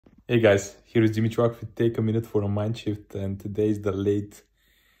Hey guys, here is Dimitrov with Take a Minute for a Mind Shift, and today is the late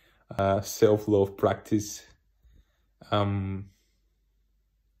self-love practice.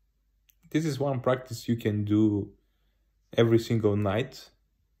 This is one practice you can do every single night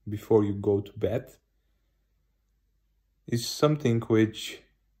before you go to bed. It's something which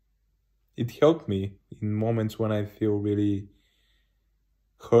it helped me in moments when I feel really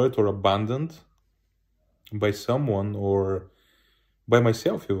hurt or abandoned by someone or by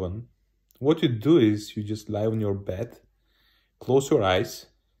myself even. What you do is you just lie on your bed, close your eyes,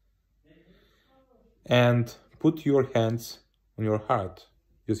 and put your hands on your heart,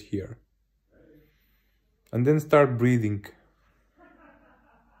 just here. And then start breathing.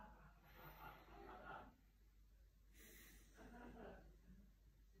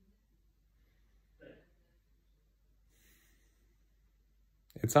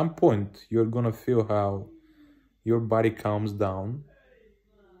 At some point, you're gonna feel how your body calms down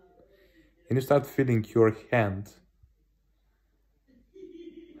and you start feeling your hand,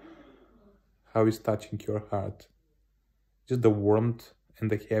 how it's touching your heart. Just the warmth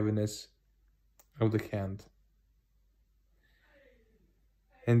and the heaviness of the hand.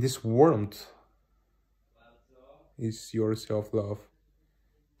 And this warmth is your self-love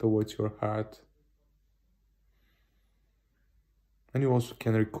towards your heart. And you also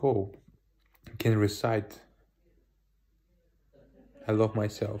can recall, can recite, I love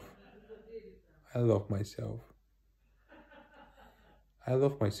myself. I love myself. I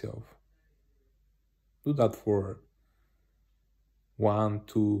love myself. Do that for 1,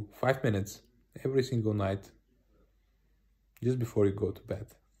 2, 5 minutes every single night, just before you go to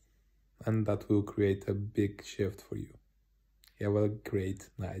bed. And that will create a big shift for you. Have a great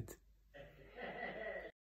night.